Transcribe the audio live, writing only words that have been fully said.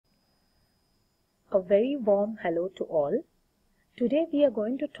A very warm hello to all. Today we are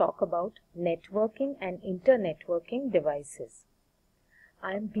going to talk about networking and internetworking devices.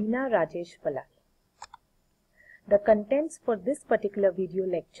 I am Beena Rajesh Palal. The contents for this particular video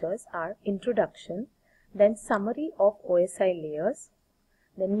lectures are introduction, then summary of OSI layers,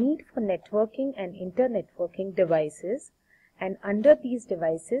 the need for networking and internetworking devices, and under these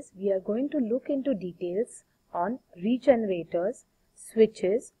devices we are going to look into details on regenerators,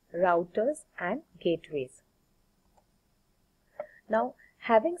 switches, routers and gateways. Now,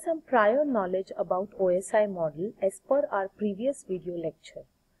 having some prior knowledge about OSI model as per our previous video lecture.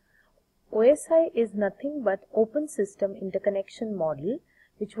 OSI is nothing but Open System Interconnection Model,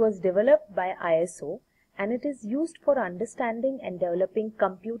 which was developed by ISO, and it is used for understanding and developing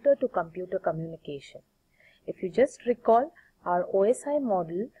computer-to-computer communication. If you just recall, our OSI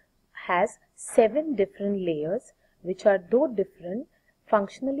model has 7 different layers, which are though different,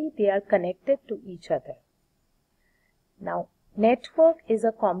 functionally they are connected to each other. Now, network is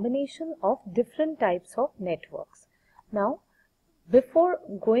a combination of different types of networks. Now, before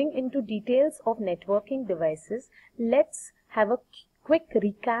going into details of networking devices, let's have a quick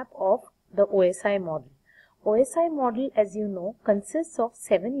recap of the OSI model. OSI model, as you know, consists of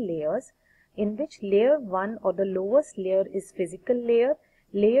 7 layers, in which layer 1 or the lowest layer is physical layer,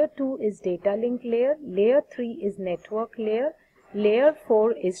 layer 2 is data link layer, layer 3 is network layer, layer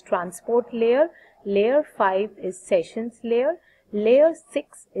 4 is transport layer, layer 5 is sessions layer, layer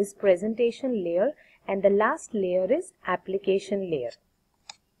 6 is presentation layer, and the last layer is application layer.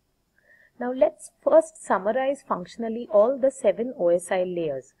 Now let's first summarize functionally all the 7 OSI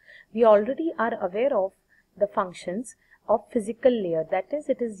layers. We already are aware of the functions of physical layer, that is,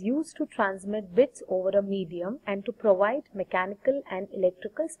 it is used to transmit bits over a medium and to provide mechanical and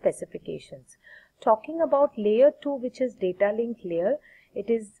electrical specifications. Talking about layer 2, which is data link layer, it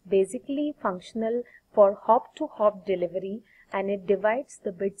is basically functional for hop-to-hop delivery and it divides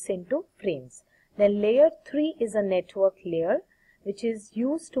the bits into frames. Then layer 3 is a network layer, which is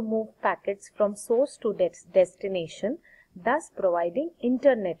used to move packets from source to destination, thus providing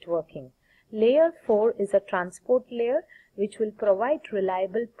internetworking. Layer 4 is a transport layer, which will provide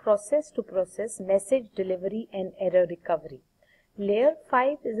reliable process-to-process message delivery and error recovery. Layer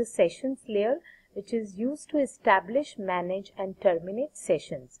 5 is a sessions layer, which is used to establish, manage and terminate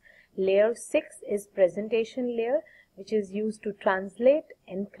sessions. Layer 6 is presentation layer, which is used to translate,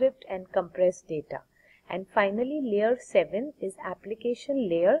 encrypt and compress data. And finally, layer 7 is application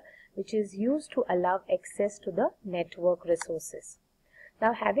layer, which is used to allow access to the network resources.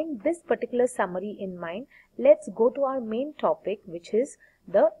 Now, having this particular summary in mind, let's go to our main topic, which is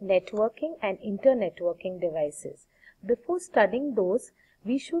the networking and internetworking devices. Before studying those,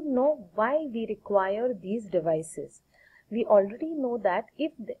 we should know why we require these devices. We already know that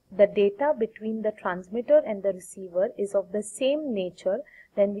if the data between the transmitter and the receiver is of the same nature,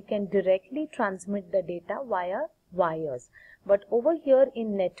 then we can directly transmit the data via wires. But over here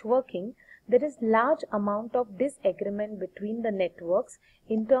in networking, there is large amount of disagreement between the networks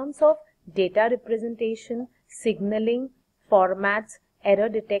in terms of data representation, signaling, formats, error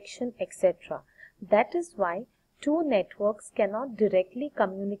detection, etc. That is why two networks cannot directly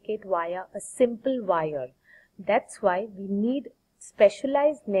communicate via a simple wire. That's why we need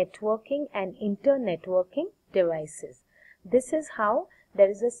specialized networking and internetworking devices. This is how there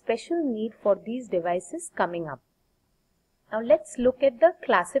is a special need for these devices coming up. Now let's look at the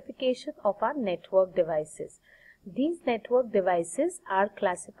classification of our network devices. These network devices are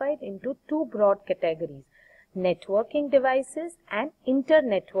classified into 2 broad categories: networking devices and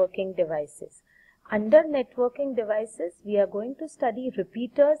internetworking devices. Under networking devices, we are going to study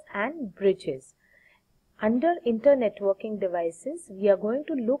repeaters and bridges. Under internetworking devices, we are going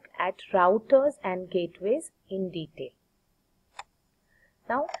to look at routers and gateways in detail.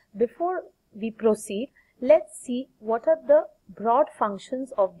 Now, before we proceed, let's see what are the broad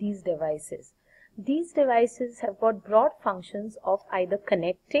functions of these devices. These devices have got broad functions of either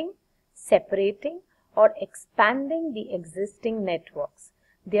connecting, separating, or expanding the existing networks.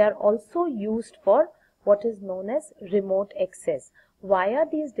 They are also used for what is known as remote access. Via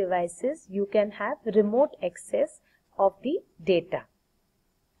these devices, you can have remote access of the data.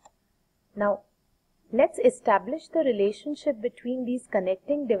 Now, let's establish the relationship between these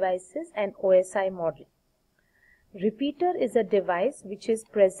connecting devices and OSI model. Repeater is a device which is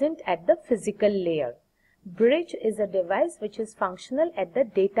present at the physical layer. Bridge is a device which is functional at the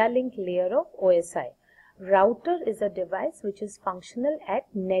data link layer of OSI. Router is a device which is functional at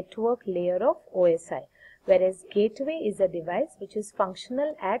network layer of OSI, whereas gateway is a device which is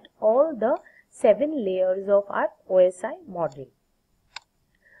functional at all the 7 layers of our OSI model.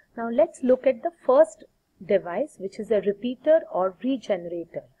 Now let's look at the first device, which is a repeater or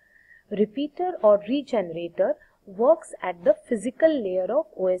regenerator. Repeater or regenerator works at the physical layer of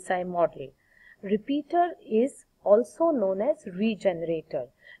OSI model. Repeater is also known as regenerator.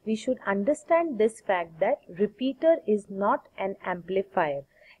 We should understand this fact that repeater is not an amplifier.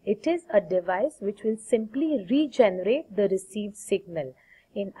 It is a device which will simply regenerate the received signal.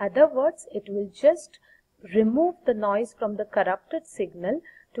 In other words, it will just remove the noise from the corrupted signal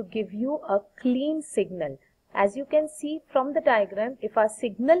to give you a clean signal. As you can see from the diagram, if our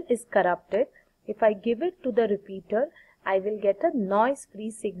signal is corrupted, if I give it to the repeater, I will get a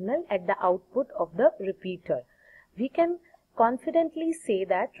noise-free signal at the output of the repeater. We can confidently say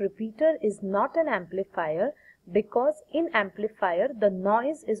that repeater is not an amplifier because in amplifier the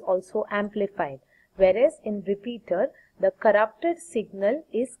noise is also amplified, whereas in repeater the corrupted signal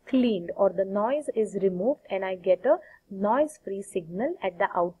is cleaned or the noise is removed and I get a noise-free signal at the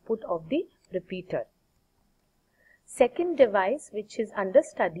output of the repeater. Second device which is under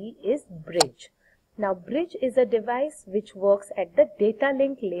study is bridge. Now bridge is a device which works at the data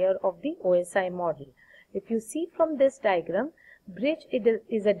link layer of the OSI model. If you see from this diagram, bridge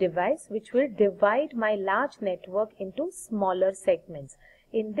is a device which will divide my large network into smaller segments.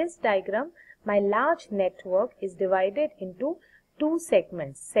 In this diagram, my large network is divided into two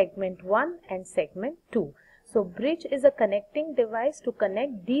segments, segment 1 and segment 2. So bridge is a connecting device to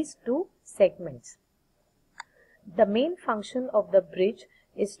connect these two segments. The main function of the bridge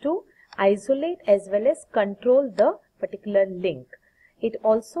is to isolate as well as control the particular link. It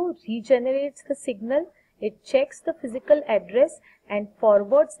also regenerates the signal, it checks the physical address and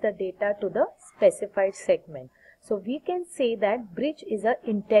forwards the data to the specified segment. So we can say that bridge is an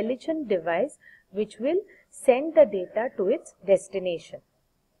intelligent device which will send the data to its destination.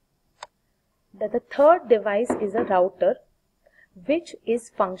 The third device is a router which is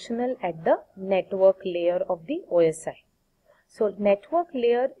functional at the network layer of the OSI. So network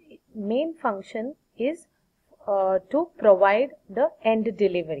layer main function is to provide the end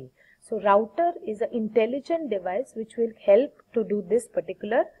delivery. So router is an intelligent device which will help to do this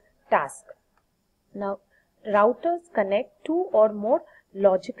particular task. Now routers connect two or more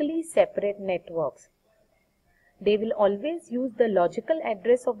logically separate networks. They will always use the logical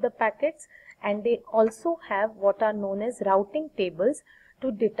address of the packets and they also have what are known as routing tables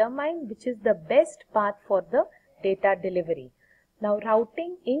to determine which is the best path for the data delivery. Now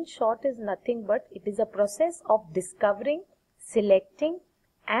routing in short is nothing but it is a process of discovering, selecting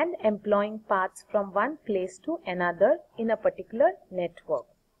and employing paths from one place to another in a particular network.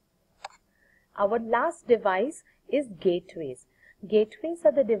 Our last device is gateways. Gateways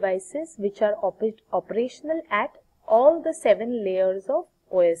are the devices which are operational at all the 7 layers of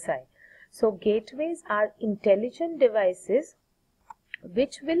OSI. So gateways are intelligent devices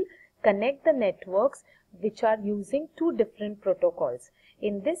which will connect the networks which are using two different protocols.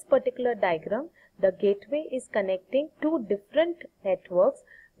 In this particular diagram, the gateway is connecting two different networks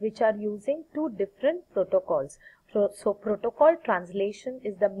which are using two different protocols. So protocol translation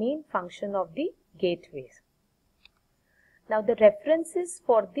is the main function of the gateways. Now the references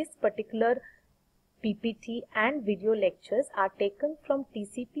for this particular PPT and video lectures are taken from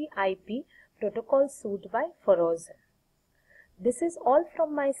TCP/IP protocol suite by Ferozen. This is all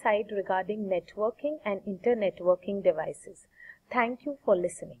from my side regarding networking and internetworking devices. Thank you for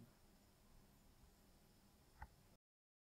listening.